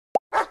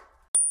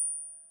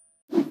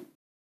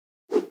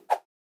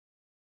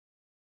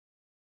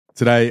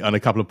Today on a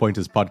Couple of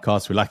Pointers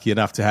podcast, we're lucky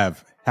enough to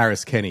have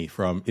Kenny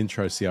from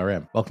Intro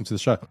CRM. Welcome to the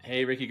show.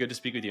 Hey, Ricky, good to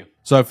speak with you.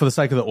 So for the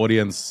sake of the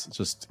audience,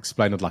 just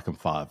explain it like I'm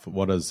five.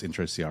 What does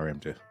Intro CRM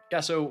do?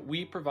 Yeah, so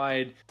we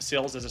provide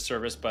sales as a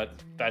service,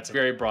 but that's a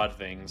very broad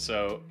thing.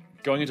 So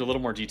going into a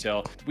little more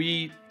detail,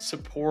 we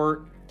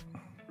support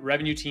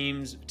revenue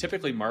teams.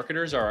 Typically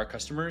marketers are our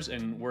customers,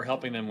 and we're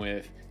helping them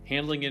with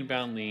handling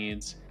inbound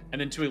leads. And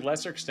then to a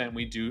lesser extent,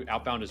 we do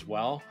outbound as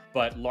well,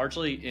 but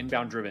largely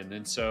inbound driven.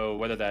 And so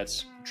whether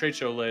that's trade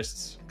show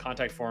lists,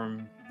 contact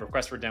form,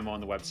 request for demo on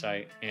the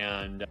website,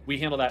 and we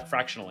handle that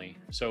fractionally.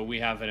 So we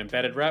have an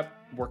embedded rep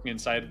working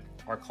inside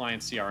our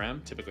client's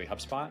CRM, typically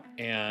HubSpot,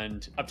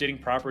 and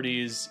updating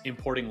properties,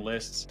 importing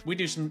lists. We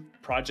do some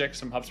projects,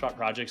 some HubSpot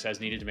projects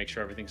as needed to make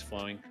sure everything's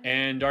flowing.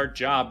 And our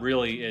job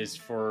really is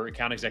for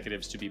account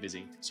executives to be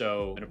busy.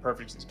 So in a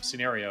perfect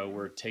scenario,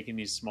 we're taking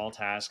these small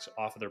tasks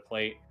off of their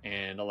plate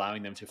and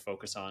allowing them to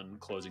focus on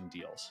closing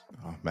deals.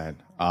 Oh man,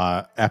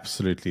 I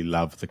absolutely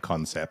love the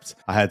concept.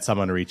 I had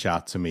someone reach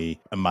out to me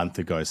a month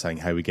ago saying,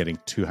 hey, we're getting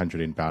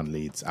 200 inbound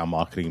leads. Our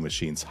marketing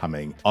machine's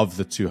humming. Of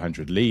the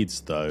 200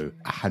 leads though,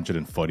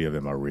 140 of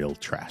them are real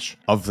trash.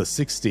 Of the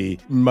 60,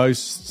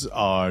 most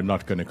are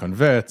not going to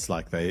convert,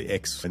 like they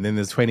X, and then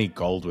there's 20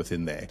 gold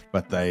within there,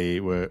 but they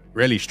were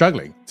really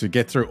struggling to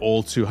get through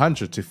all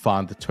 200 to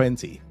find the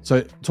 20.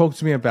 So talk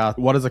to me about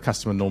what does a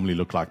customer normally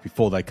look like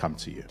before they come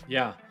to you?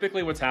 Yeah,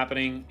 typically what's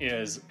happening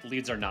is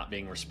leads are not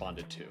being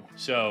responded to.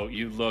 So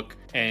you look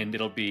and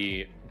it'll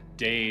be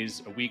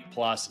days, a week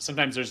plus.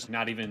 Sometimes there's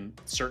not even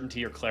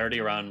certainty or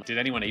clarity around, did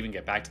anyone even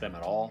get back to them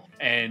at all?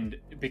 And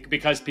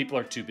because people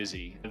are too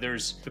busy.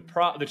 There's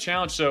the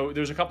challenge. So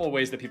there's a couple of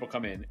ways that people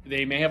come in.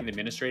 They may have an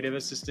administrative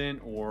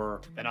assistant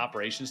or an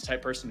operations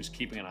type person who's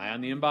keeping an eye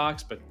on the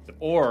inbox,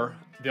 or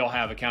they'll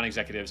have account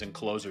executives and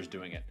closers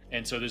doing it.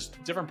 And so there's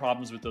different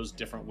problems with those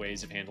different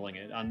ways of handling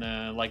it. On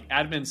the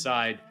admin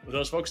side,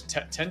 those folks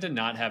tend to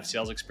not have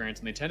sales experience,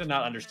 and they tend to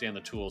not understand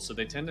the tools. So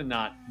they tend to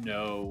not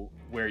know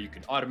where you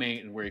can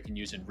automate and where you can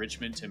use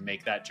enrichment to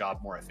make that job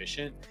more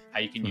efficient, how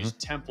you can use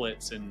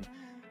templates and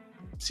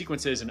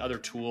sequences and other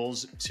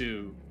tools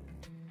to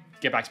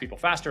get back to people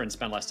faster and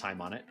spend less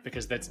time on it,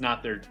 because that's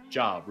not their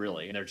job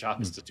really. And their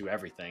job is to do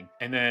everything.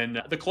 And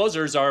then the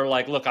closers are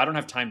like, look, I don't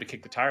have time to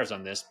kick the tires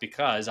on this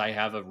because I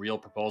have a real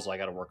proposal I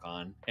got to work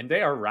on. And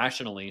they are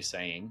rationally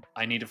saying,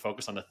 I need to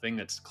focus on the thing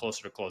that's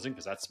closer to closing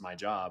because that's my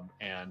job.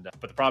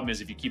 But the problem is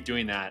if you keep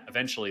doing that,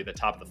 eventually the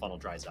top of the funnel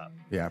dries up.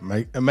 Yeah,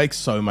 it makes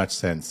so much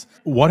sense.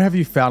 What have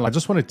you found? I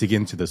just want to dig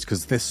into this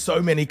because there's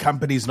so many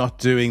companies not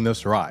doing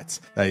this right.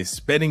 They're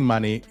spending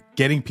money,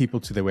 getting people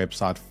to their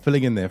website,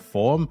 filling in their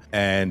form,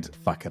 and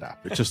fuck it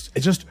up. It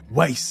just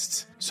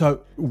waste.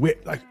 So where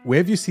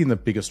have you seen the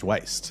biggest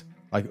waste?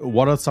 Like,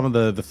 what are some of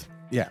the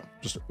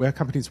where are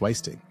companies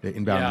wasting their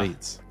inbound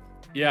leads?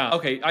 Yeah.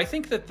 Okay. I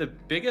think that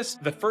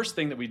the first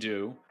thing that we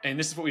do, and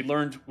this is what we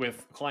learned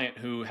with a client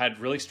who had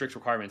really strict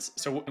requirements.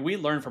 So we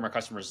learn from our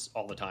customers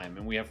all the time.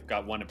 And we have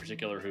got one in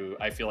particular who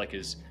I feel like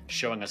is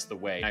showing us the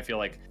way. I feel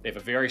like they have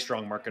a very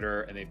strong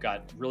marketer and they've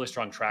got really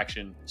strong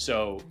traction.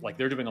 So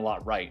they're doing a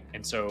lot right.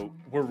 And so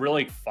we're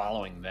really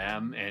following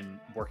them and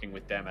working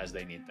with them as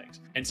they need things.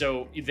 And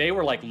so they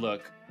were like,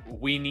 look,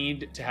 we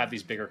need to have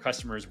these bigger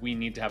customers. We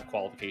need to have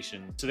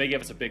qualification. So they gave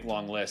us a big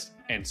long list.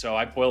 And so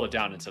I boiled it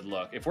down and said,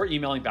 look, if we're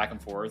emailing back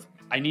and forth,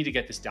 I need to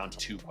get this down to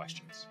 2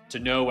 questions to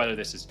know whether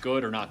this is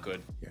good or not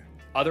good. Yeah.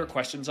 Other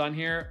questions on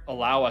here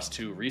allow us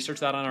to research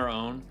that on our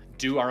own,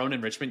 do our own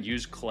enrichment,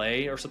 use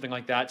Clay or something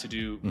like that to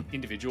do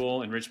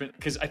individual enrichment.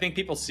 Because I think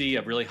people see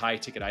a really high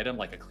ticket item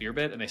like a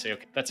Clearbit and they say,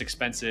 okay, that's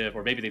expensive,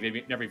 or maybe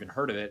they've never even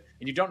heard of it.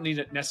 And you don't need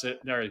to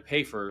necessarily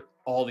pay for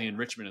all the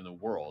enrichment in the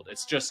world.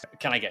 It's just,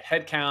 can I get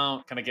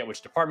headcount? Can I get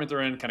which department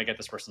they're in? Can I get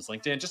this person's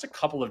LinkedIn? Just a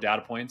couple of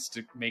data points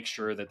to make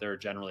sure that they're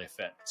generally a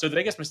fit. So the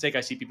biggest mistake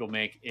I see people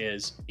make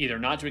is either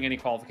not doing any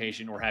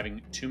qualification or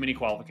having too many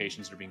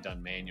qualifications that are being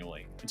done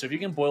manually. And so if you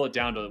can boil it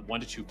down to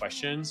 1 to 2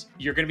 questions,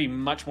 you're going to be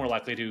much more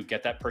likely to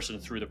get that person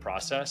through the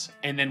process.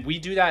 And then we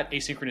do that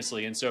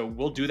asynchronously. And so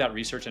we'll do that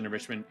research and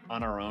enrichment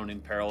on our own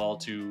in parallel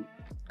to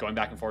going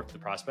back and forth to the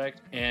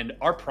prospect. And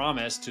our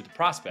promise to the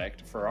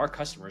prospect for our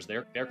customers,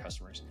 their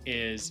customers,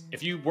 is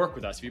if you work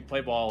with us, if you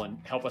play ball and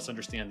help us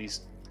understand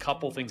these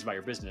couple things about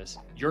your business,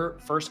 your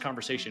first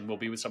conversation will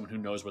be with someone who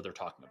knows what they're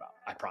talking about.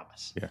 I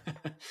promise.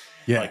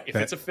 Yeah. If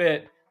it's a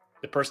fit,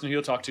 the person who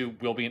you'll talk to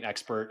will be an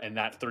expert, and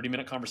that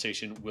 30-minute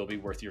conversation will be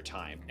worth your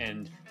time.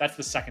 And that's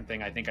the second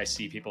thing I think I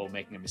see people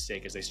making a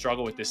mistake is they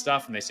struggle with this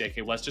stuff and they say,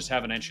 okay, let's just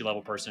have an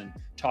entry-level person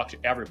talk to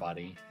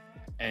everybody.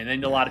 And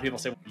then a lot of people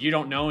say, you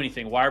don't know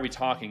anything. Why are we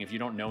talking if you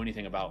don't know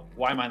anything about,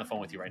 why am I on the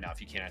phone with you right now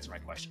if you can't answer my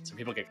questions? And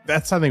people get...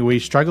 That's something we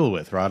struggle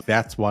with, right?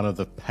 That's one of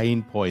the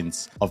pain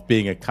points of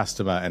being a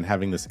customer and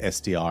having this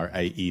SDR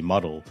AE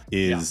model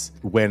is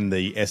when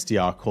the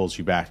SDR calls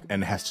you back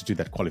and has to do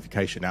that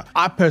qualification. Now,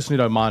 I personally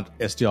don't mind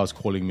SDRs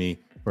calling me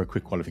for a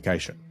quick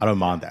qualification. I don't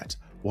mind that.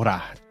 What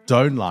I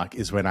don't like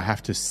is when I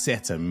have to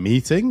set a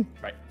meeting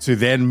to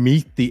then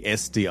meet the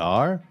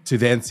SDR, to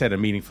then set a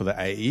meeting for the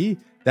AE.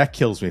 That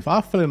kills me. If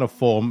I fill in a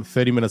form,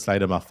 30 minutes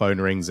later, my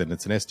phone rings and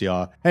it's an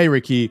SDR. Hey,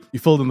 Ricky, you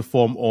filled in the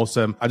form.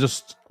 Awesome. I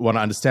just want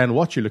to understand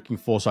what you're looking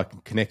for so I can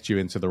connect you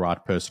into the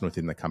right person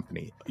within the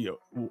company.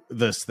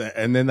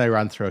 And then they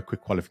run through a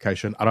quick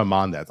qualification. I don't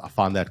mind that. I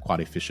find that quite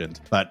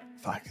efficient. But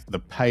fuck, the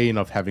pain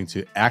of having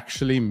to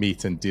actually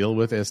meet and deal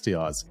with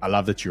SDRs. I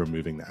love that you're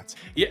removing that.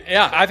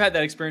 Yeah, I've had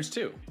that experience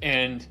too.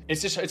 And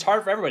it's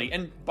hard for everybody.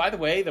 And by the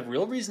way, the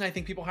real reason I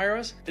think people hire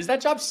us is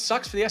that job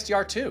sucks for the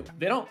SDR too.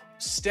 They don't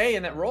stay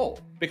in that role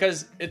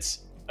because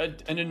it's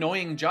an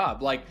annoying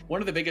job. Like, one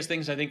of the biggest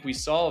things I think we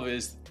solve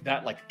is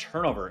that like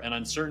turnover and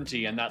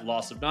uncertainty and that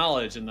loss of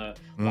knowledge and the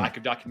lack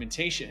of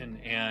documentation.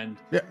 And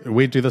yeah,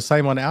 we do the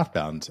same on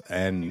outbound,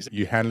 and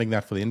you're handling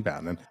that for the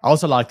inbound. And I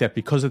also like that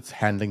because it's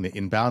handling the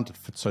inbound, it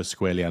fits so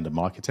squarely under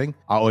marketing.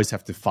 I always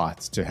have to fight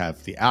to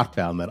have the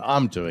outbound that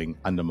I'm doing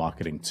under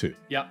marketing too.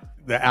 Yeah.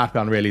 The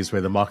outbound really is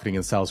where the marketing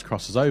and sales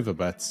crosses over,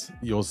 but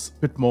yours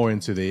a bit more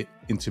into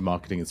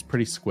marketing. It's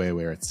pretty square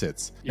where it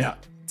sits. Yeah.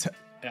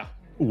 Yeah.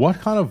 What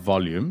kind of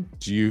volume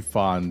do you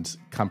find?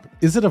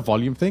 Is it a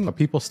volume thing? Are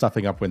people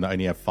stuffing up when they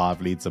only have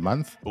 5 leads a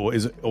month, or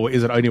is it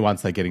only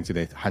once they're getting to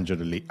their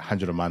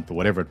 100 a month or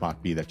whatever it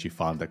might be that you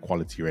find that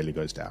quality really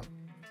goes down?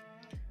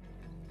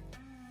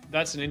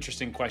 That's an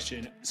interesting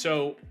question.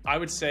 So I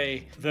would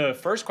say the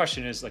first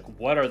question is like,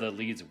 what are the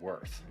leads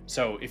worth?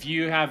 So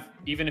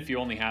even if you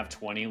only have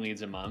 20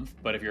 leads a month,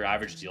 but if your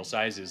average deal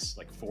size is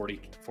like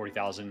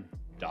 $40,000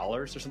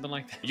 or something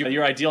like that,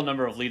 your ideal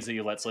number of leads that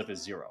you let slip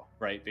is 0,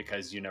 right?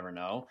 Because you never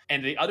know.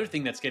 And the other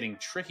thing that's getting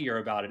trickier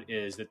about it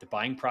is that the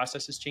buying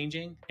process is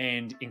changing,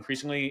 and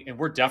increasingly, and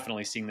we're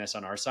definitely seeing this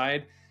on our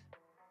side,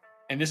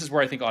 and this is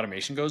where I think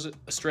automation goes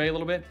astray a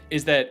little bit,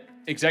 is that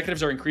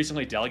executives are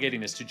increasingly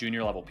delegating this to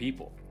junior level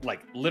people.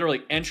 Like,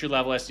 literally entry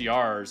level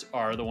SDRs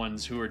are the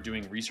ones who are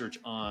doing research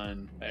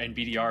on, and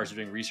BDRs are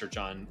doing research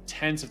on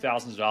tens of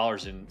thousands of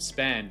dollars in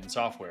spend in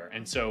software.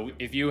 And so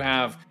if you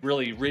have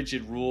really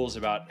rigid rules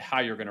about how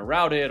you're going to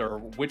route it or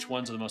which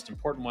ones are the most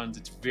important ones,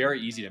 it's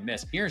very easy to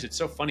miss. Here's, it's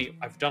so funny.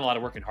 I've done a lot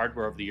of work in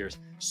hardware over the years.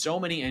 So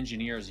many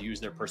engineers use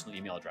their personal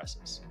email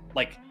addresses,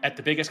 like at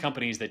the biggest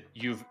companies that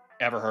you've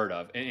ever heard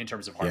of in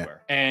terms of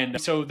hardware. Yeah.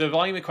 And so the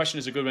volume question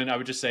is a good one. I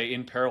would just say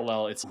in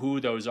parallel, it's who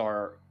those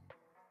are.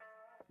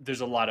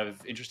 There's a lot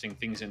of interesting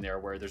things in there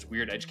where there's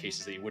weird edge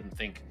cases that you wouldn't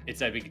think it's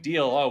that big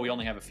deal. Oh, we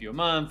only have a few a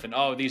month, and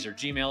oh, these are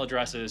Gmail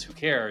addresses. Who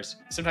cares?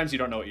 Sometimes you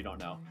don't know what you don't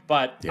know.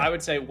 But yeah. I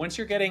would say once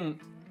you're getting,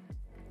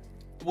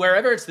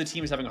 wherever it's the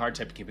team is having a hard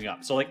time keeping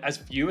up. So like as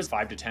few as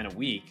 5 to 10 a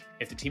week,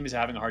 if the team is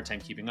having a hard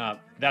time keeping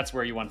up, that's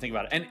where you want to think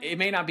about it. And it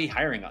may not be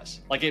hiring us.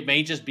 Like, it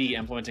may just be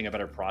implementing a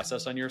better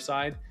process on your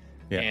side.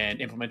 Yeah.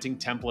 And implementing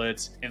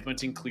templates,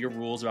 implementing clear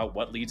rules about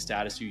what lead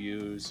status you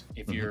use.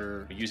 If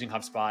you're using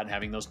HubSpot and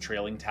having those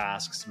trailing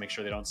tasks to make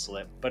sure they don't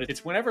slip. But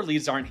it's whenever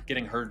leads aren't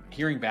getting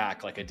hearing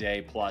back like a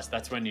day plus,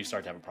 that's when you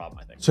start to have a problem,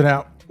 I think. So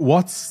now,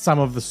 what's some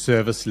of the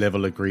service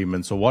level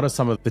agreements, or what are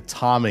some of the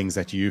timings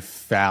that you've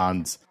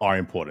found are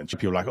important?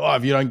 People are like, oh,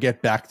 if you don't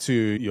get back to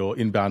your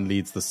inbound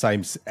leads the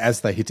same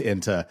as they hit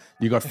enter,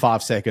 you got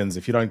 5 seconds.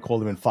 If you don't call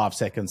them in 5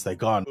 seconds, they're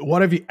gone.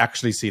 What have you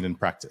actually seen in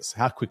practice?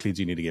 How quickly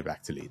do you need to get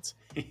back to leads?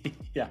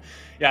 Yeah,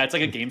 it's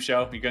like a game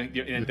show.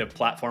 And the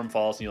platform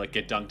falls and you like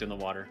get dunked in the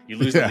water. You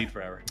lose the lead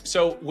forever.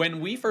 So when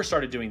we first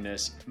started doing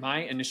this, my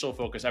initial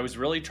focus, I was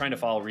really trying to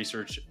follow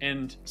research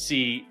and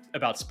see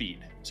about speed.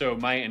 So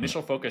my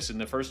initial focus in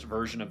the first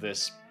version of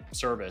this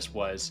service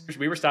was,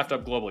 we were staffed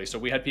up globally. So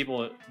we had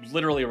people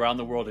literally around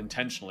the world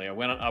intentionally. I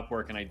went on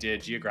Upwork and I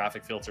did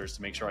geographic filters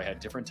to make sure I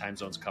had different time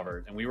zones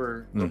covered. And we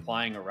were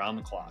replying around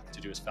the clock to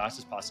do as fast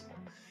as possible.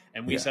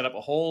 And we set up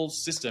a whole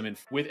system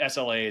with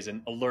SLAs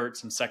and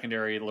alerts and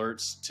secondary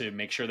alerts to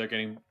make sure they're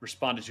getting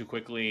responded to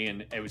quickly.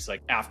 And it was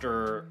like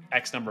after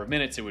X number of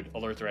minutes, it would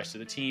alert the rest of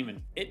the team.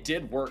 And it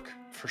did work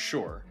for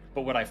sure.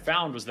 But what I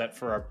found was that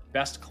for our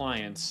best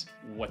clients,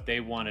 what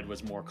they wanted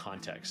was more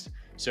context.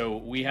 So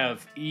we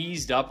have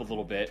eased up a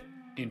little bit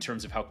in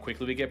terms of how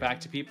quickly we get back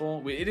to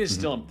people. It is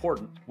still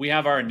important. We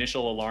have our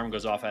initial alarm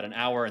goes off at an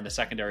hour and the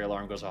secondary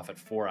alarm goes off at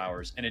 4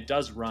 hours, and it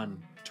does run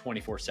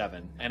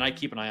 24/7. And I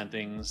keep an eye on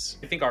things.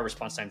 I think our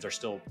response times are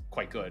still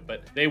quite good,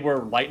 but they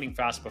were lightning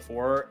fast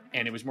before,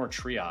 and it was more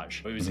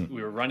triage.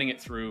 We were running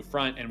it through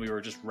front, and we were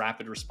just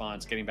rapid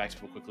response, getting back to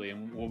people quickly.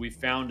 And what we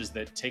found is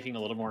that taking a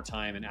little more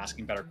time and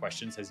asking better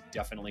questions has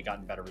definitely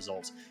gotten better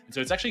results. And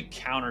so it's actually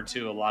counter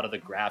to a lot of the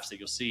graphs that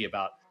you'll see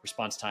about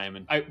response time.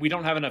 And we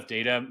don't have enough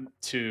data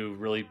to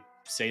really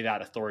say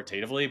that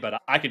authoritatively, but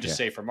I could just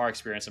say from our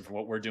experience and from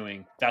what we're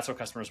doing, that's what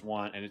customers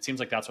want. And it seems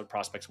like that's what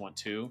prospects want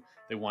too.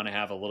 They want to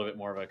have a little bit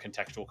more of a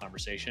contextual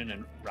conversation,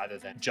 and rather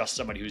than just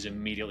somebody who's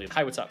immediately,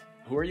 hi, what's up?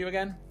 Who are you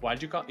again? Why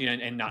did you call?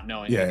 And not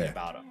knowing anything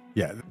about them.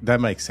 Yeah,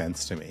 that makes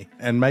sense to me.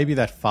 And maybe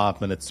that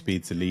 5-minute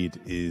speed to lead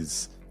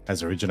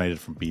has originated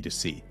from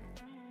B2C.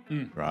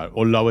 Right?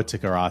 Or lower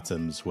ticker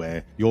items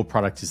where your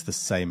product is the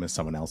same as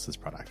someone else's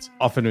product.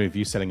 Often if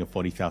you're selling a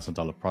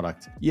 $40,000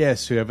 product,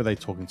 yes, whoever they're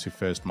talking to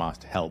first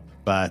might help,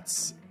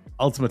 but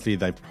ultimately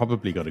they've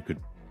probably got a good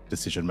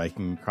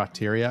decision-making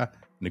criteria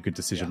in a good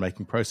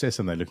decision-making process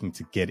and they're looking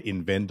to get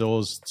in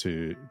vendors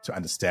to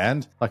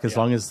understand. Like as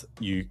long as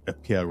you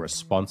appear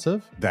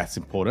responsive, that's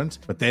important.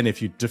 But then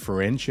if you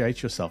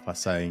differentiate yourself by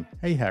saying,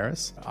 hey,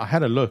 Harris, I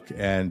had a look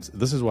and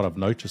this is what I've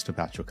noticed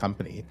about your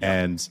company.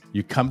 And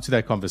you come to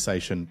that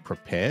conversation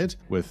prepared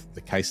with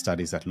the case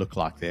studies that look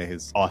like they're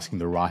asking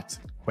the right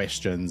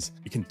questions,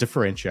 you can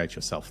differentiate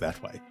yourself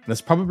that way. And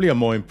it's probably a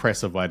more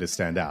impressive way to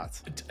stand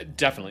out.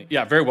 Definitely.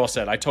 Yeah, very well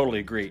said. I totally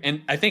agree.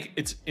 And I think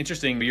it's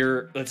interesting.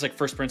 It's like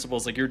first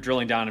principles, like you're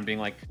drilling down and being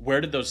like, where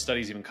did those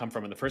studies even come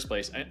from in the first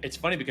place? And it's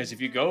funny because if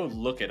you go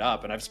look it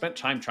up, and I've spent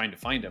time trying to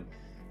find them,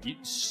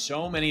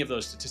 so many of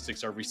those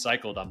statistics are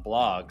recycled on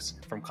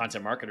blogs from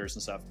content marketers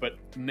and stuff. But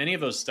many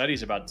of those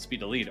studies about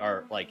speed to lead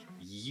are like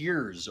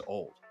years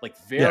old, like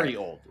very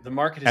old. The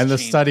market has changed. And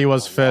the study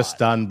was first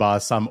done by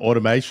some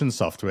automation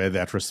software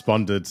that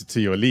responded to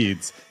your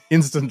leads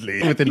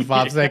instantly within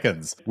 5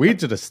 seconds. We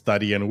did a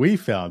study and we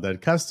found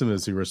that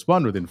customers who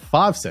respond within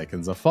 5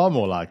 seconds are far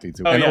more likely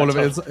to.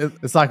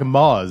 It's like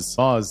Mars,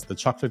 the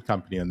chocolate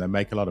company, and they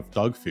make a lot of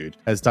dog food,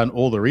 has done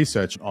all the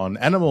research on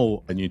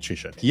animal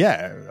nutrition.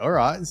 Yeah, all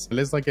right. So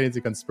let's not get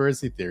into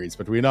conspiracy theories,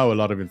 but we know a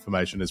lot of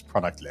information is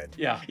product led.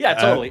 Yeah,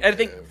 totally. I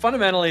think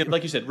fundamentally,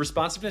 like you said,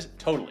 responsiveness,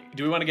 totally.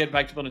 Do we want to get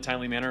back to people in a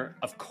timely manner?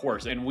 Of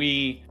course. And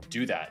we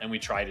do that and we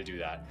try to do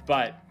that.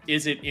 But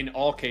is it in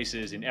all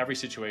cases, in every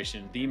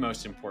situation, the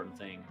most important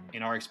thing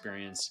in our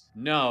experience?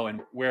 No.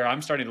 And where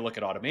I'm starting to look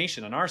at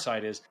automation on our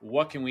side is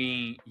what can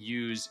we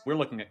use? We're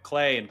looking at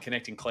Clay and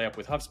connecting Clay up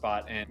with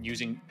HubSpot and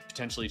using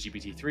potentially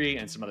GPT-3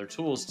 and some other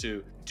tools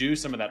to do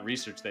some of that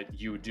research that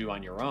you would do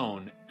on your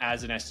own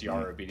as an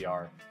SDR or a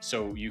BDR.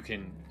 So you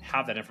can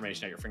have that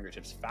information at your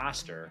fingertips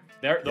faster.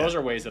 Those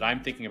are ways that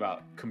I'm thinking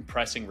about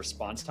compressing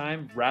response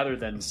time rather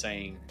than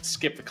saying,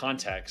 skip the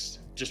context,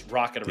 just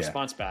rocket a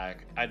response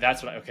back.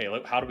 That's what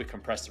how do we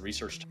compress the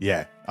research time?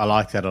 Yeah, I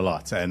like that a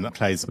lot. And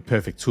Clay's a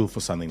perfect tool for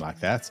something like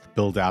that.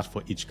 Build out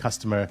for each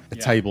customer a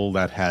table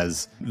that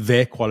has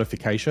their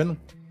qualification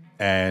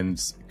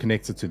and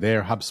connected to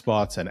their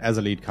HubSpot. And as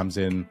a lead comes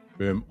in,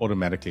 boom,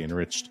 automatically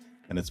enriched,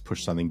 and it's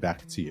pushed something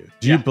back to you.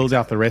 Do you build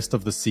out the rest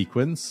of the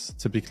sequence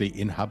typically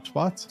in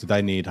HubSpot? Do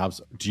they need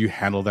HubSpot? Do you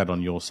handle that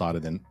on your side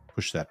and then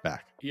push that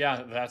back?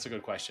 Yeah, that's a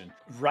good question.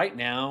 Right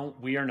now,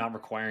 we are not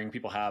requiring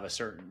people have a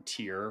certain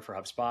tier for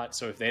HubSpot.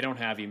 So if they don't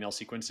have email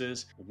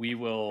sequences, we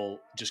will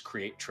just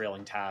create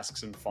trailing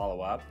tasks and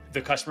follow up.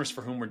 The customers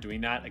for whom we're doing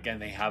that, again,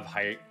 they have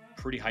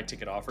pretty high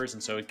ticket offers.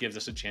 And so it gives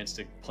us a chance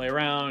to play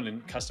around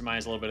and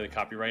customize a little bit of the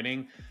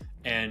copywriting.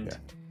 And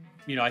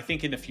I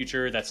think in the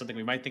future, that's something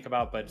we might think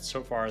about, but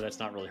so far that's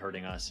not really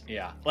hurting us.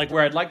 Yeah. Like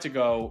where I'd like to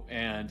go,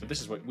 and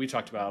this is what we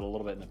talked about a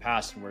little bit in the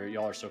past and where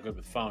y'all are so good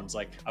with phones.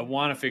 Like I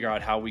want to figure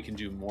out how we can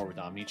do more with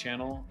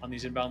omnichannel on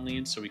these inbound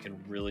leads so we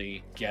can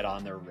really get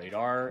on their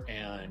radar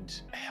and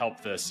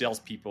help the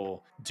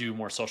salespeople do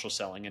more social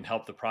selling and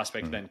help the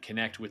prospect then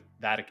connect with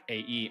that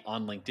AE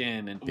on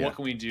LinkedIn. And what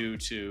can we do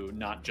to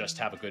not just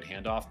have a good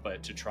handoff,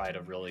 but to try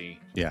to really...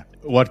 Yeah.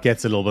 What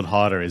gets a little bit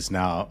harder is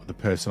now the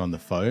person on the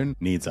phone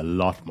needs a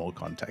lot more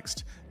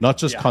context. Not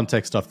just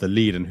context of the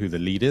lead and who the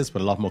lead is,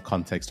 but a lot more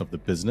context of the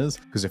business.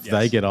 Because if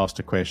they get asked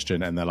a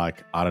question and they're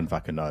like, I don't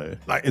fucking know.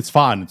 Like, it's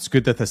fine. It's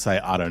good that they say,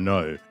 I don't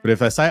know. But if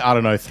they say, I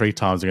don't know 3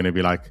 times, they're going to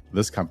be like,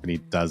 this company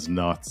does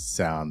not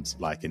sound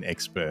like an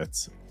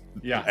expert.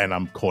 Yeah. And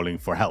I'm calling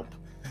for help.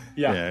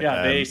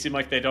 They seem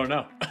like they don't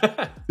know.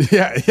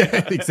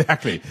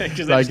 Exactly.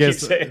 Because I keep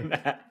saying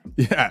that.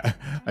 Yeah,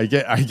 I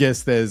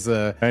guess there's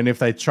and if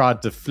they try to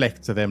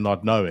deflect to them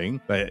not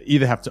knowing, they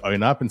either have to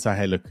own up and say,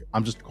 hey, look,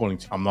 I'm just calling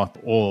to, I'm not,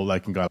 or they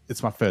can go,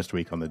 it's my first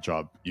week on the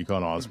job. You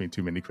can't ask me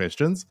too many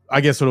questions.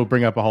 I guess it'll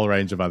bring up a whole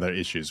range of other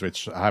issues,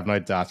 which I have no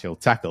doubt he'll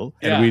tackle.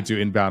 And we do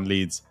inbound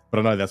leads, but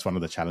I know that's one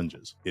of the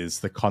challenges is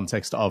the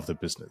context of the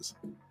business.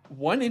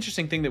 One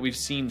interesting thing that we've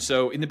seen,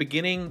 so in the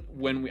beginning,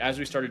 as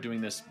we started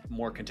doing this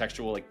more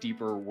contextual, like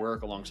deeper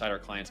work alongside our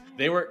clients,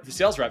 the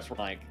sales reps were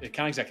like, the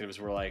account executives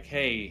were like,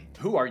 hey,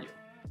 who are you?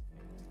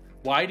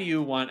 Why do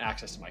you want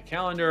access to my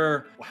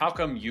calendar? How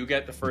come you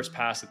get the first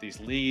pass at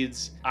these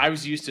leads? I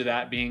was used to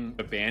that being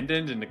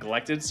abandoned and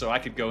neglected, so I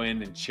could go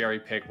in and cherry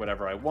pick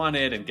whatever I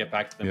wanted and get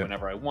back to them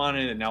whenever I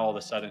wanted. And now all of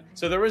a sudden,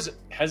 so there was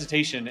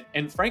hesitation.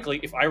 And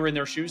frankly, if I were in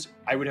their shoes,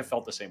 I would have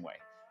felt the same way.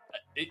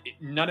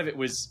 None of it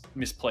was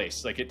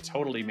misplaced. Like it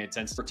totally made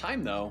sense. For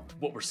time though,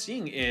 what we're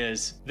seeing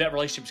is that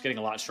relationship is getting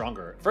a lot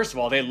stronger. First of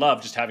all, they love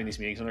just having these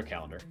meetings on their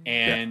calendar,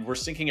 and we're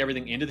syncing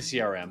everything into the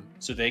CRM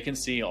so they can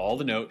see all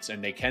the notes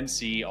and they can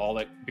see all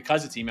that.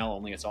 Because it's email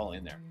only, it's all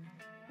in there.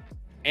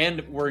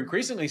 And we're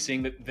increasingly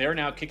seeing that they're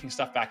now kicking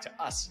stuff back to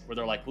us where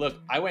they're like, look,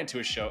 I went to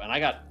a show and I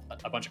got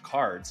a bunch of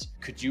cards.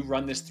 Could you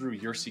run this through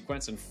your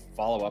sequence and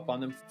follow up on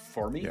them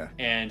for me? Yeah.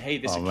 And hey,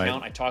 this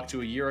account I talked to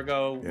a year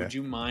ago, would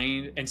you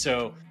mind? And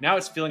so now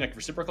it's feeling like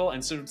reciprocal.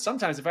 And so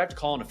sometimes if I have to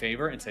call in a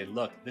favor and say,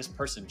 look, this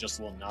person just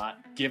will not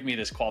give me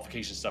this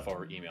qualification stuff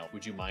over email.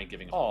 Would you mind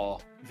giving a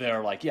call?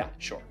 They're like, yeah,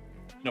 sure.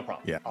 No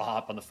problem. Yeah. I'll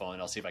hop on the phone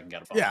and I'll see if I can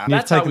get a phone. Yeah.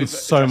 That's you've taken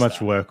so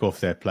much work off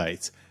their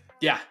plate.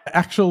 Yeah.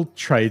 Actual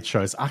trade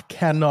shows, I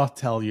cannot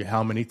tell you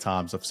how many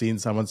times I've seen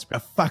someone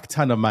spend a fuck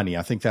ton of money.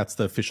 I think that's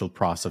the official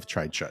price of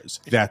trade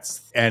shows.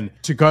 And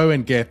to go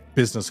and get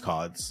business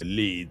cards,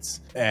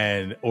 leads,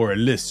 or a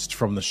list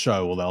from the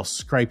show, or they'll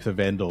scrape the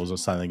vendors or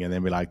something and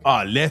then be like,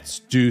 oh, let's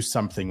do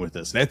something with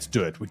this. Let's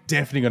do it. We're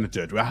definitely going to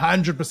do it. We're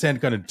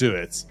 100% going to do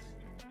it.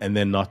 And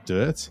then not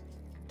do it.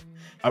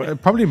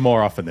 Probably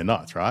more often than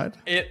not, right?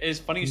 It is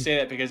funny you say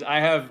that, because I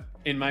have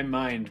in my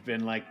mind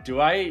been like,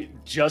 do I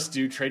just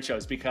do trade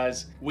shows?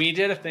 Because we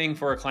did a thing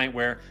for a client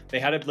where they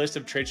had a list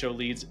of trade show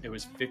leads. It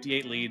was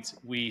 58 leads.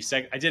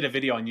 I did a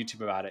video on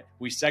YouTube about it.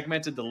 We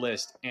segmented the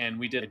list and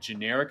we did a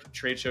generic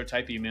trade show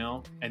type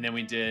email. And then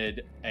we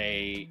did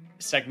a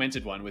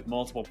segmented one with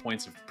multiple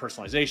points of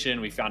personalization.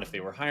 We found if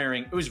they were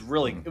hiring. It was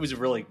a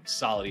really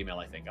solid email,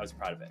 I think. I was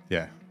proud of it.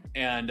 Yeah.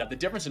 And the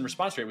difference in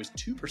response rate was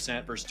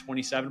 2% versus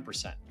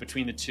 27%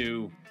 between the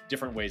two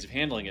different ways of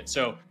handling it.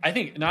 So I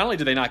think not only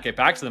do they not get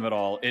back to them at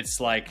all, it's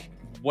like,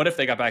 what if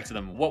they got back to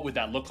them? What would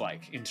that look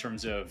like in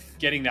terms of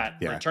getting that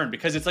return?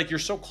 Because it's like you're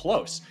so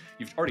close.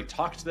 You've already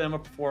talked to them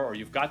before, or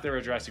you've got their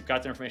address, you've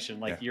got their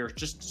information. Like you're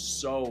just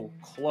so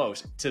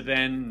close to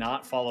then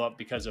not follow up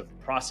because of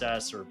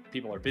process or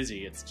people are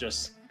busy. It's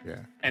just... Yeah.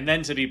 And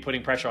then to be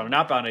putting pressure on an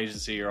outbound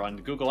agency or on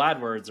Google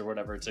AdWords or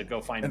whatever to go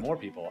find more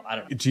people. I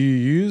don't know. Do you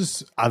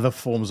use other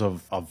forms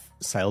of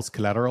sales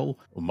collateral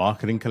or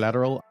marketing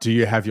collateral? Do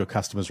you have your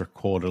customers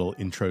record a little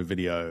intro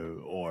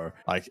video, or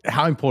like,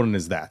 how important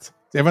is that?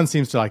 Everyone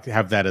seems to like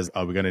have that as,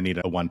 oh, we're going to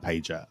need a one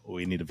pager or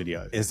we need a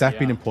video. Has that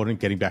been important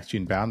getting back to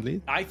inbound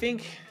lead? I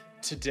think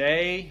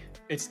today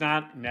it's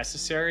not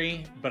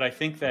necessary, but I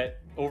think that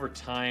over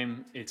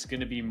time, it's going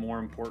to be more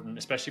important,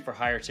 especially for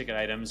higher ticket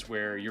items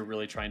where you're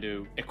really trying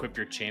to equip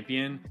your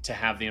champion to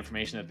have the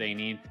information that they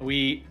need.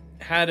 We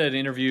had an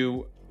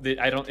interview that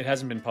it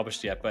hasn't been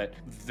published yet, but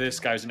this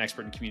guy's an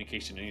expert in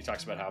communication, and he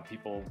talks about how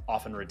people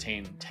often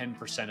retain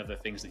 10% of the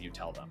things that you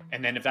tell them.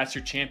 And then if that's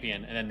your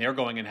champion, and then they're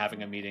going and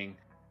having a meeting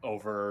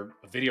over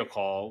a video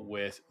call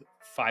with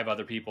 5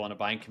 other people on a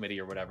buying committee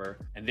or whatever,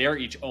 and they're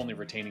each only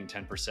retaining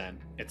 10%,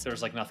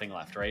 there's like nothing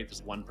left, right?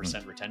 There's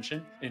 1%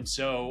 retention. And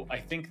so I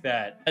think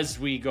that as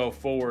we go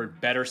forward,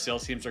 better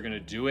sales teams are going to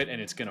do it,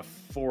 and it's going to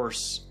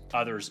force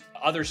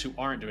others who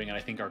aren't doing it, I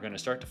think, are going to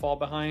start to fall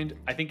behind.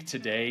 I think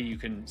today you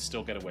can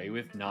still get away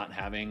with not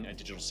having a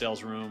digital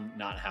sales room,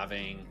 not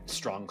having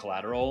strong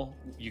collateral.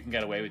 You can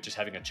get away with just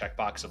having a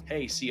checkbox of,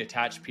 hey, see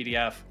attached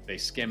PDF. They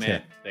skim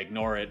it, they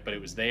ignore it, but it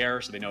was there,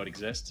 so they know it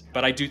exists.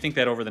 But I do think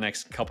that over the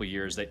next couple of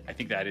years, I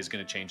think that is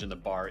going to change and the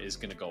bar is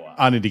going to go up.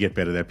 I need to get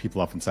better there.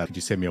 People often say, could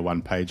you send me a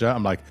one pager?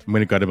 I'm like, I'm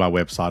going to go to my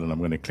website and I'm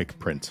going to click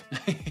print.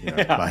 You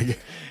know,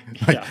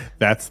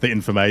 that's the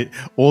information.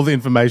 All the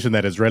information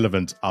that is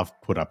relevant,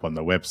 I've put up on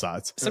the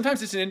website.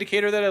 Sometimes it's an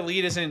indicator that a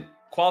lead isn't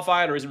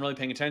qualified or isn't really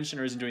paying attention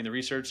or isn't doing the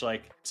research.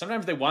 Like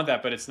sometimes they want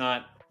that, but it's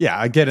not. Yeah,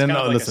 I get it. Kind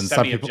of like listen, a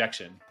some people,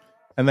 objection.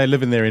 and they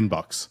live in their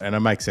inbox, and it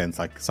makes sense.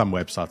 Like some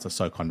websites are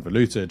so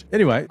convoluted.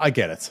 Anyway, I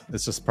get it.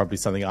 It's just probably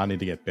something I need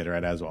to get better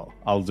at as well.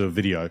 I'll do a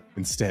video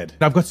instead.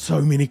 I've got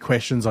so many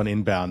questions on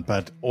inbound,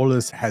 but all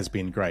this has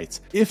been great.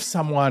 If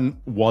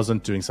someone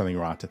wasn't doing something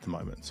right at the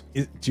moment,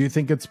 do you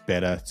think it's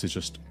better to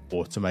just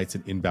automate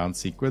an inbound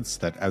sequence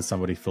that as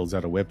somebody fills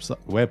out a web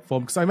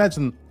form? Because I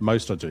imagine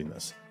most are doing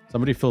this.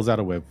 Somebody fills out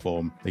a web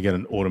form, they get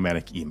an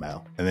automatic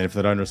email. And then if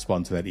they don't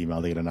respond to that email,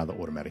 they get another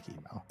automatic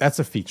email. That's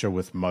a feature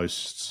with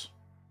most.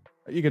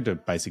 You can do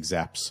basic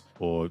zaps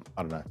or,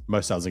 I don't know,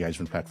 most sales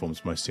engagement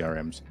platforms, most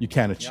CRMs. You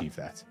can achieve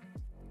that.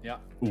 Yeah.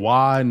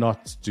 Why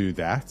not do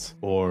that?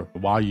 Or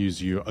why use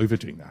you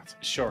overdoing that?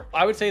 Sure.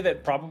 I would say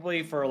that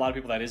probably for a lot of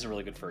people, that is a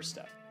really good first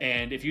step.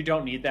 And if you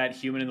don't need that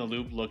human in the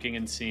loop looking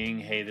and seeing,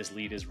 hey, this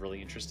lead is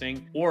really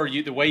interesting, or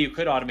the way you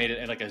could automate it,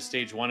 and like a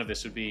stage 1 of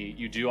this would be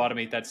you do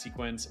automate that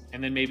sequence,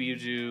 and then maybe you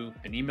do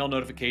an email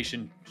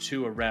notification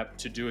to a rep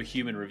to do a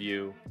human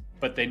review,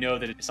 but they know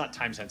that it's not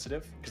time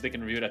sensitive because they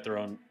can review it at their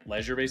own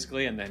leisure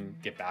basically, and then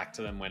get back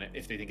to them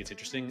if they think it's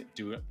interesting,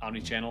 do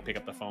omni-channel, pick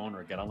up the phone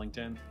or get on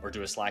LinkedIn or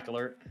do a Slack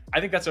alert.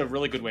 I think that's a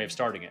really good way of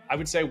starting it. I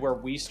would say where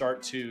we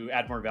start to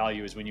add more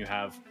value is when you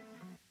have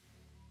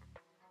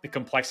the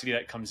complexity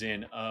that comes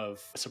in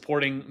of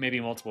supporting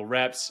maybe multiple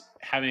reps,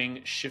 having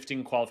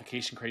shifting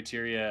qualification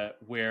criteria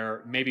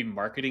where maybe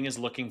marketing is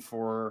looking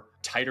for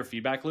tighter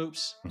feedback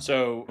loops.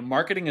 So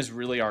marketing is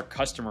really our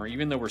customer.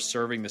 Even though we're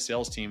serving the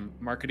sales team,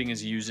 marketing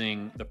is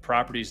using the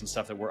properties and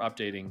stuff that we're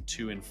updating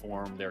to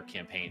inform their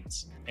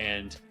campaigns.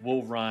 And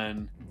we'll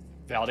run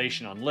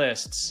validation on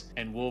lists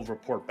and we'll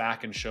report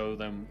back and show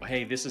them,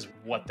 hey, this is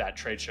what that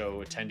trade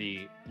show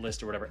attendee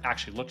list or whatever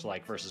actually looked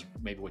like versus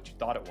maybe what you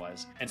thought it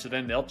was. And so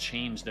then they'll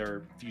change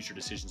their future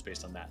decisions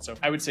based on that. So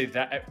I would say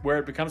that where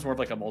it becomes more of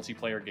like a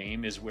multiplayer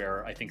game is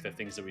where I think the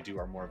things that we do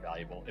are more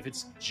valuable. If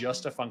it's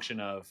just a function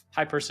of,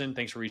 hi person,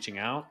 thanks for reaching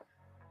out,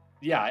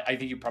 yeah, I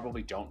think you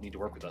probably don't need to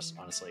work with us,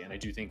 honestly. And I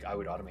do think I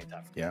would automate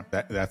that. Yeah,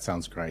 that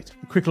sounds great.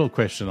 A quick little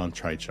question on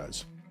trade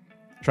shows.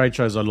 trade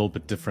shows are a little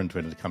bit different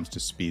when it comes to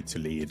speed to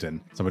lead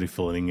and somebody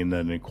filling in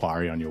an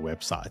inquiry on your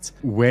website.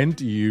 When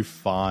do you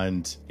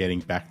find getting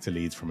back to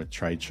leads from a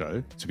trade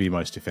show to be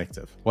most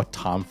effective? What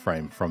time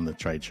frame from the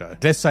trade show?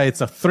 Let's say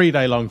it's a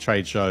 3-day long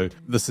trade show.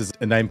 This is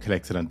a name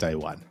collected on day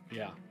one.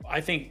 Yeah. I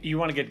think you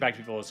want to get back to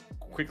people as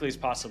quickly as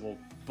possible,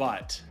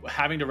 but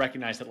having to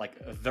recognize that like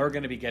they're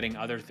going to be getting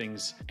other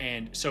things.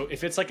 And so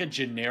if it's like a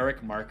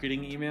generic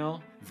marketing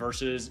email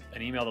versus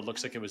an email that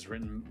looks like it was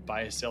written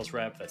by a sales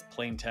rep, that's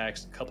plain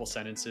text, a couple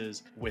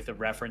sentences with a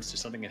reference to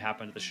something that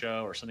happened at the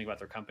show or something about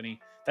their company,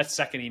 that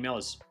second email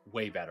is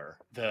way better.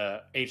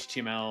 The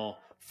HTML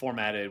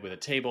formatted with a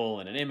table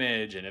and an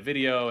image and a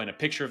video and a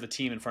picture of the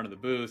team in front of the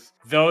booth,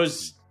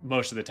 those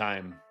most of the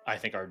time I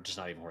think are just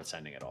not even worth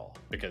sending at all,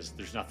 because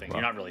there's nothing,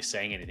 you're not really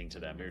saying anything to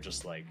them. You're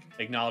just like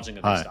acknowledging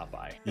that they stopped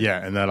by.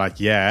 Yeah. And they're like,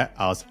 yeah,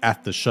 I was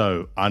at the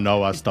show. I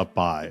know I stopped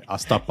by. I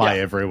stopped by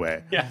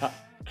everywhere. Yeah.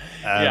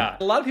 Yeah.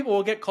 A lot of people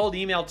will get cold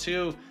email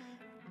too.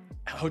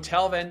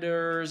 Hotel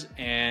vendors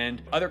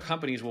and other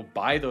companies will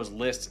buy those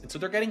lists. And so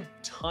they're getting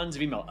tons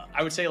of email.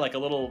 I would say like a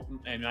little,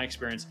 in my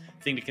experience,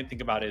 thing to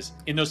think about is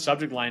in those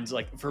subject lines,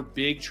 like for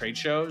big trade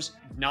shows,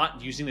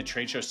 not using the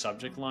trade show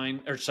subject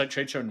line or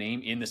trade show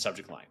name in the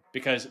subject line,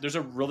 because there's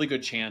a really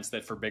good chance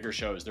that for bigger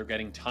shows, they're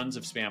getting tons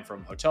of spam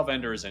from hotel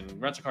vendors and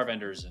rental car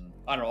vendors and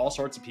I don't know, all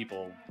sorts of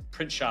people,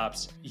 print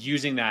shops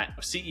using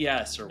that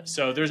CES. Or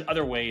so there's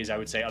other ways I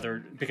would say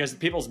because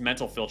people's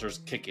mental filters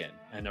kick in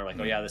and they're like,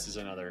 oh yeah, this is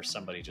another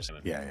somebody just.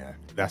 Yeah.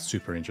 That's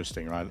super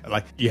interesting, right?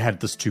 Like you had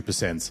this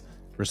 2%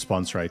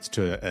 response rate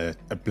to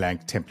a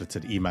blank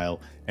templated email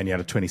and you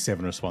had a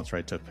 27 response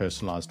rate to a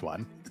personalized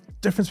one. The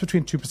difference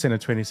between 2%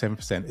 and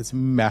 27% is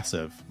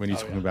massive when you're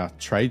talking about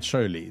trade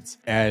show leads.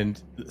 And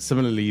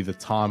similarly, the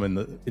time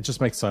it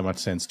just makes so much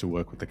sense to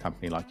work with a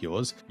company like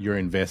yours. You're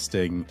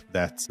investing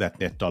that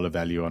net dollar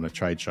value on a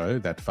trade show,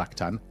 that fuck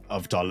ton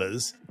of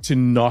dollars. To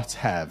not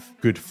have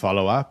good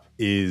follow-up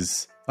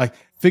is like,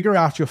 figure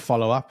out your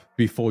follow-up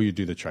before you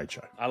do the trade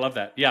show. I love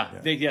that. Yeah.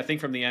 Think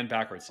from the end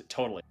backwards.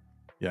 Totally.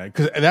 Yeah,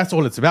 because that's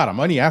all it's about. I'm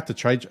only at the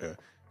trade show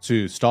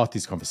to start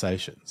these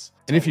conversations.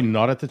 And if you're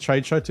not at the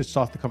trade show to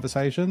start the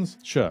conversations,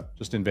 sure,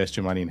 just invest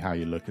your money in how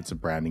you look. It's a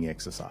branding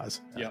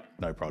exercise. Yeah.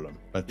 No problem.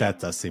 But that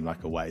does seem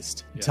like a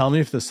waste. Yeah. Tell me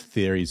if this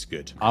theory is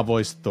good. I've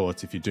always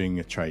thought if you're doing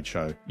a trade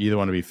show, you either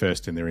want to be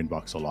first in their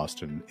inbox or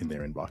last in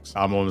their inbox.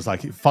 I'm always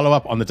like, follow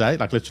up on the day,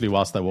 like literally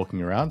whilst they're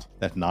walking around.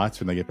 That night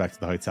when they get back to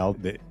the hotel,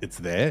 it's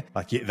there.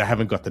 Like they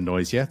haven't got the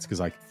noise yet, because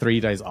like 3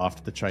 days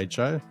after the trade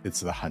show,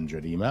 it's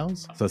 100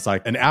 emails. So it's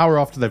like an hour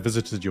after they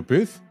visited your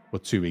booth or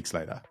 2 weeks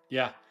later.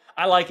 Yeah.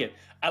 I like it.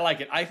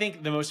 I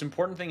think the most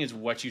important thing is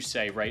what you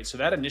say, right? So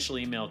that initial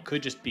email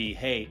could just be,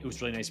 hey, it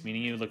was really nice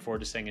meeting you. Look forward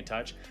to staying in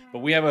touch. But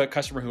we have a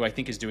customer who I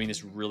think is doing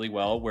this really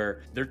well,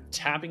 where they're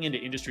tapping into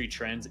industry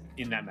trends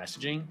in that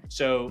messaging.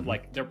 So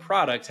like their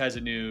product has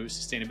a new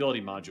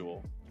sustainability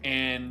module,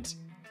 and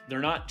they're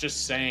not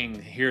just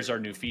saying, here's our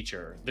new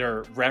feature.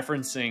 They're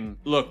referencing,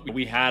 look,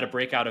 we had a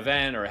breakout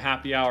event or a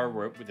happy hour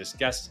where this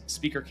guest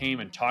speaker came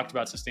and talked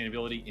about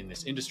sustainability in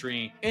this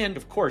industry. And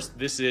of course,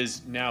 this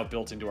is now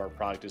built into our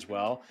product as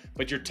well.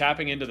 But you're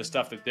tapping into the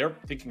stuff that they're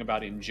thinking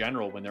about in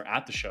general when they're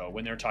at the show,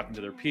 when they're talking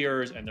to their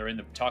peers and they're in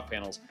the talk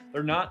panels.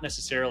 They're not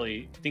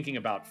necessarily thinking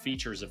about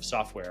features of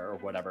software or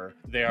whatever.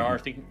 They are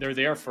thinking, they're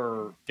there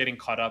for getting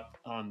caught up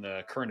on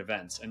the current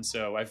events. And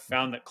so I've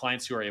found that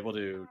clients who are able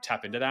to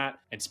tap into that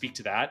and speak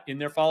to that in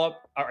their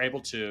follow-up are able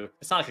to,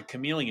 it's not like a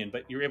chameleon,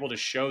 but you're able to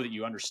show that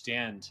you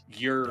understand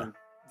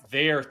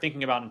they're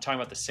thinking about and talking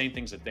about the same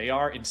things that they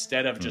are,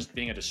 instead of just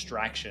being a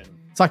distraction.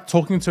 It's like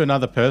talking to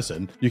another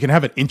person. You can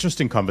have an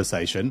interesting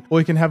conversation or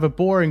you can have a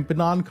boring,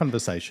 banal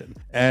conversation.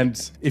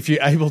 And if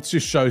you're able to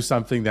show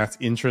something that's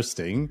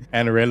interesting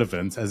and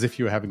relevant as if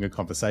you were having a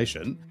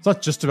conversation, it's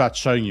not just about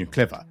showing you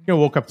clever. You can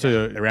walk up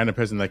to a random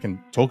person, they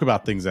can talk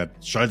about things that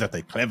show that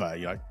they're clever.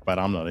 You're like, but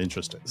I'm not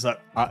interested. So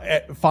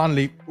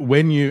finally,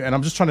 and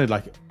I'm just trying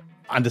to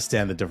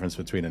understand the difference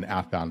between an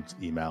outbound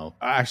email.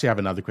 I actually have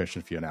another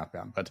question for you on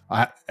outbound, but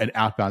an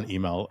outbound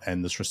email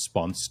and this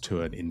response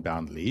to an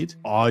inbound lead.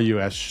 Are you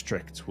as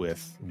strict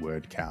with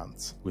word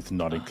counts, with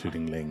not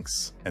including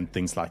links and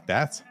things like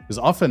that? Because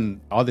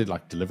often, are there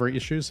like delivery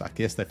issues? I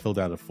guess they filled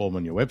out a form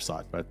on your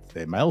website, but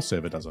their mail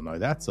server doesn't know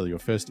that. So your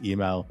first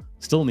email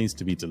still needs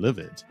to be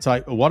delivered.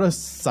 So what are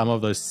some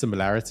of those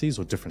similarities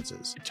or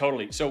differences?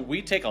 Totally. So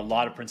we take a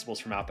lot of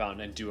principles from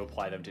outbound and do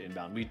apply them to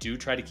inbound. We do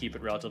try to keep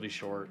it relatively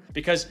short,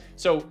 because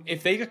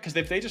if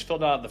they just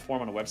filled out the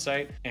form on a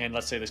website, and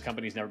let's say this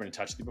company's never been in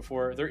touch with you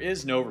before, there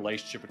is no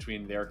relationship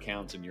between their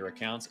accounts and your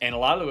accounts. And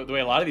the way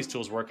a lot of these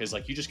tools work is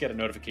like you just get a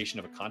notification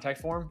of a contact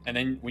form, and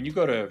then when you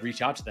go to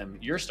reach out to them,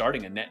 you're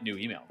starting a net new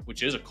email,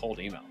 which is a cold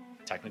email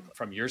technically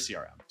from your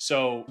CRM.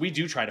 So we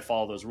do try to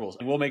follow those rules,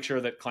 and we'll make sure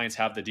that clients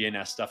have the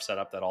DNS stuff set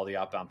up that all the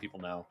outbound people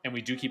know. And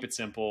we do keep it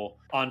simple.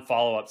 On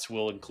follow-ups,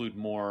 we'll include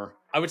more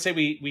I would say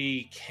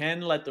we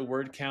can let the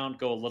word count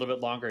go a little bit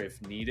longer if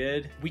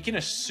needed. We can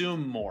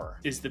assume more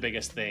is the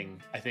biggest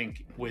thing, I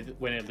think, with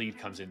when a lead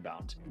comes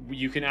inbound.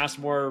 You can ask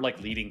more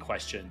like leading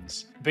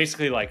questions.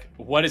 Basically like,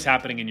 what is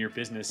happening in your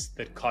business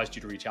that caused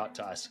you to reach out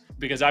to us?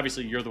 Because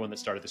obviously you're the one that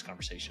started this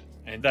conversation.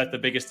 And that's the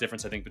biggest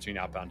difference, I think, between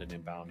outbound and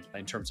inbound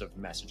in terms of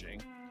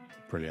messaging.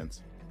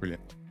 Brilliant.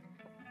 Brilliant.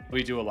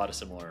 We do a lot of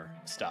similar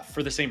stuff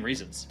for the same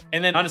reasons.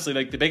 And then honestly,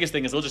 like the biggest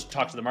thing is they'll just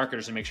talk to the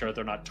marketers and make sure that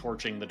they're not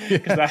torching the,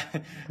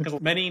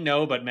 because many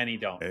know, but many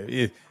don't.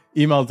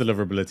 Email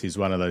deliverability is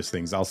one of those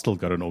things. I'll still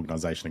go to an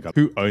organization and go,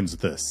 who owns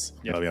this?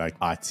 Yep. They'll be like,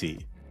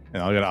 IT.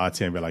 And I'll go to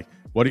IT and be like,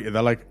 what do you,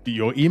 they're like,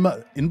 your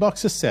email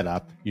inbox is set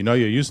up. You know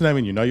your username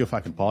and you know your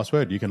fucking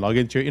password. You can log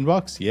into your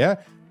inbox. Yeah.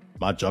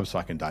 My job's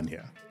fucking done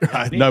here.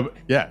 Right? No,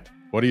 yeah.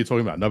 What are you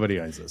talking about? Nobody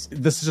owns this.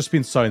 This has just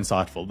been so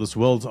insightful. This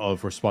world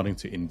of responding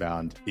to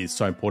inbound is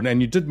so important.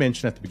 And you did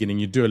mention at the beginning,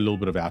 you do a little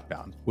bit of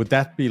outbound. Would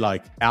that be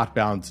like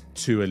outbound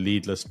to a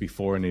lead list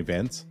before an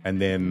event? And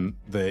then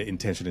the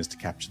intention is to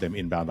capture them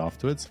inbound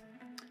afterwards?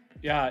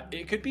 Yeah,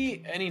 it could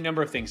be any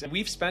number of things.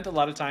 We've spent a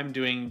lot of time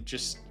doing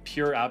just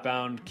pure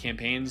outbound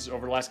campaigns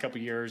over the last couple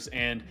of years.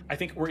 And I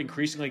think we're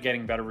increasingly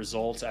getting better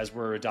results as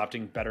we're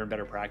adopting better and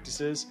better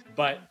practices.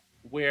 But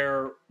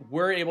where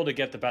we're able to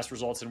get the best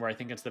results and where I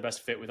think it's the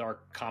best fit with our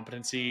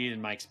competency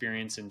and my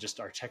experience and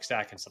just our tech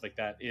stack and stuff like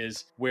that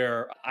is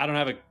where I don't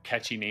have a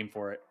catchy name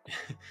for it,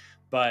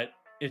 but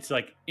it's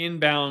like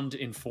inbound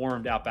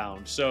informed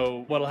outbound.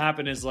 So what'll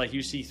happen is like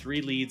you see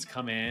 3 leads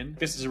come in.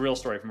 This is a real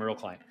story from a real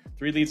client.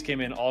 3 leads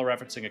came in all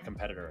referencing a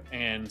competitor.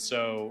 And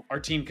so our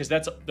team, because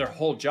that's their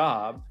whole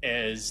job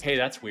is, hey,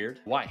 that's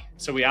weird. Why?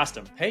 So we asked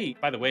them, hey,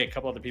 by the way, a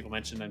couple other people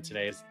mentioned them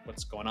today.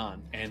 What's going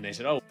on? And they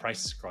said, oh,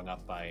 price is growing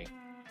up by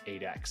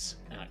 8x.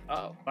 And I'm like,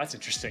 oh, that's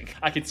interesting.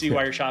 I can see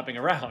why you're shopping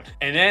around.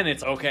 And then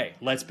it's okay,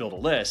 let's build a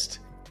list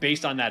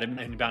based on that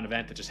inbound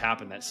event that just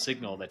happened, that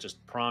signal that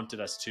just prompted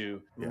us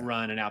to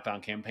run an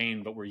outbound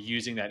campaign, but we're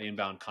using that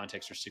inbound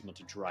context or signal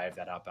to drive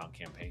that outbound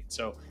campaign.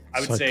 So I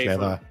would say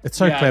it's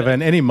so clever.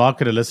 And any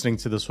marketer listening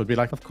to this would be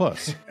like, of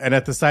course. And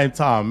at the same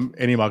time,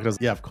 any marketer's,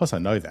 yeah, of course I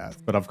know that,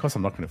 but of course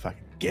I'm not going to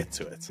fucking get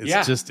to it.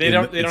 It's just they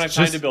don't have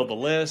time to build the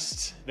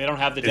list. They don't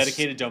have the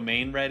dedicated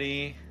domain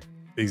ready.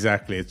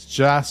 Exactly. It's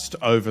just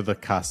over the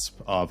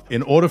cusp of,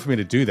 in order for me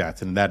to do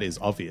that, and that is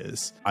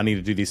obvious, I need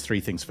to do these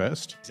 3 things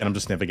first. And I'm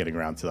just never getting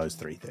around to those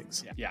 3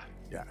 things. Yeah.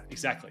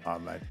 Exactly.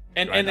 Mate.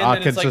 And then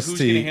it's like, who's going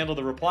to handle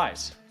the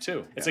replies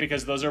too? It's like,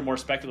 because those are more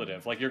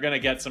speculative. Like you're going to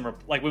get some,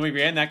 like when we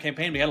ran that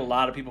campaign, we had a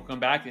lot of people come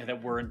back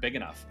that weren't big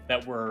enough,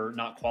 that were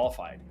not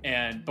qualified.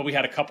 But we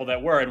had a couple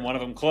that were, and one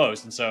of them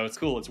closed. And so it's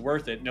cool. It's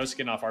worth it. No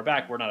skin off our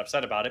back. We're not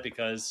upset about it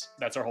because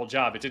that's our whole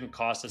job. It didn't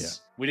cost us.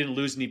 Yeah. We didn't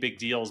lose any big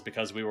deals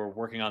because we were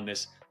working on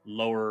this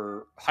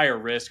higher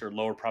risk or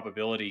lower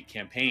probability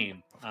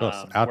campaign. Of course,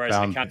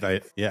 outbound,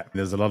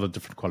 there's a lot of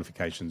different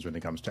qualifications when it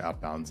comes to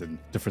outbounds and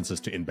differences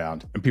to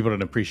inbound. And people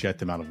don't appreciate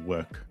the amount of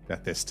work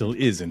that there still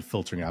is in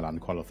filtering out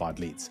unqualified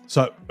leads.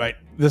 So,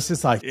 this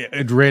is like,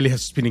 it really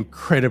has been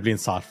incredibly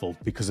insightful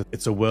because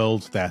it's a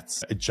world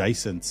that's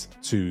adjacent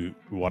to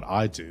what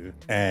I do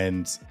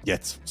and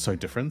yet so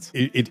different.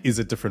 It is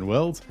a different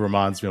world. It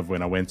reminds me of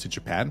when I went to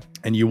Japan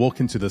and you walk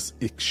into this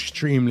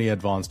extremely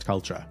advanced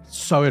culture.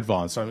 So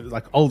advanced,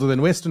 like older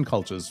than Western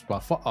cultures by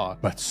far,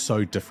 but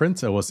so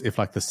different. It was if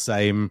like the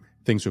same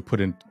things were put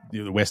in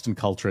the Western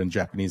culture and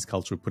Japanese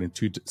culture were put in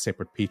 2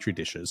 separate petri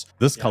dishes.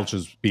 This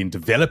culture's been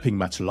developing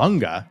much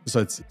longer,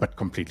 but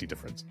completely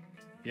different.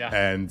 Yeah.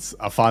 And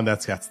I find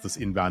that's this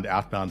inbound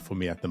outbound for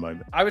me at the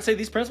moment. I would say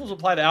these principles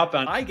apply to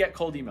outbound. I get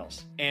cold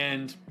emails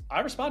and I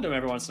respond to them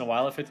every once in a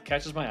while if it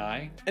catches my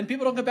eye, and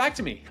people don't get back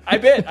to me.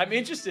 I'm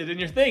interested in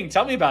your thing.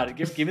 Tell me about it.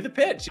 Give me the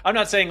pitch. I'm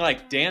not saying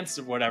like dance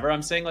or whatever.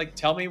 I'm saying like,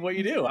 tell me what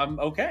you do. I'm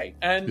okay.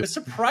 And a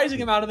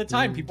surprising amount of the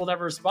time, people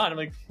never respond. I'm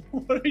like,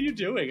 what are you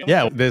doing?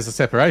 There's a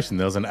separation.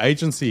 There's an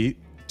agency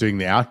doing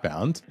the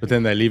outbound, but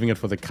then they're leaving it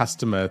for the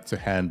customer to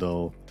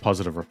handle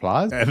positive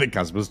replies, and the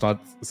customer's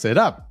not set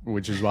up,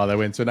 which is why they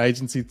went to an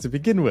agency to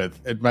begin with.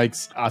 It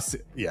makes us,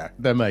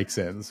 that makes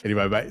sense.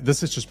 Anyway, but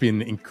this has just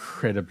been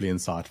incredibly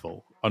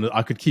insightful.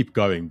 I could keep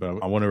going,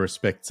 but I want to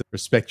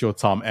respect your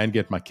time and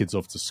get my kids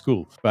off to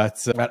school.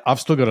 But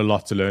I've still got a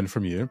lot to learn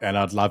from you, and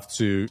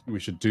we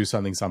should do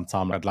something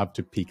sometime. I'd love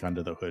to peek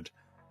under the hood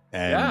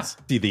and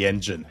see the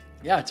engine.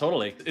 Yeah,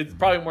 totally. It's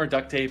probably more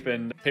duct tape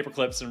and paper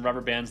clips and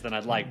rubber bands than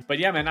I'd like. But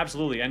yeah, man,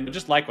 absolutely. And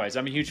just likewise,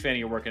 I'm a huge fan of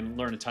your work and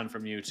learn a ton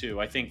from you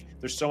too. I think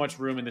there's so much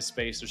room in this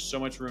space. There's so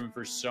much room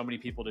for so many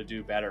people to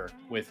do better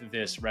with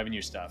this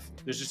revenue stuff.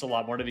 There's just a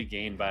lot more to be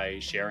gained by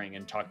sharing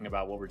and talking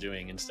about what we're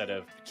doing instead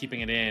of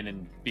keeping it in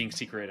and being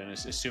secret and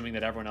assuming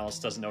that everyone else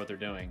doesn't know what they're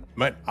doing.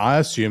 Mate, I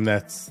assume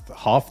that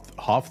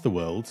half the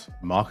world,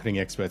 marketing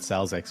experts,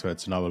 sales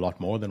experts, know a lot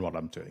more than what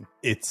I'm doing.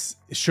 It's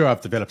sure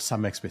I've developed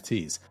some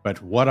expertise, but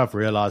what I've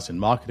realized in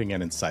marketing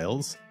and in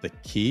sales, the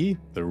key,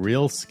 the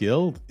real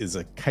skill is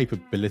a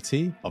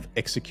capability of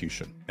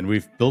execution. And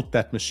we've built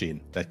that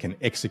machine that can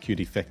execute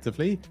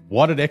effectively.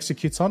 What it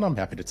executes on, I'm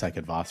happy to take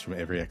advice from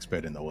every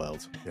expert in the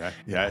world.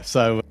 Yeah.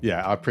 So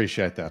yeah, I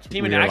appreciate that.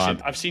 Team in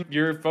action. I've seen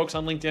your folks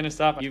on LinkedIn and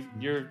stuff.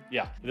 You're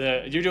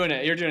doing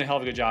a hell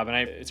of a good job,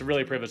 and it's a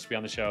really privilege to be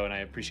on the show, and I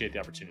appreciate the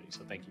opportunity.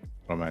 So thank you.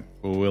 All right,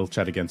 man. We'll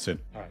chat again soon.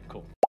 All right,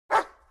 cool.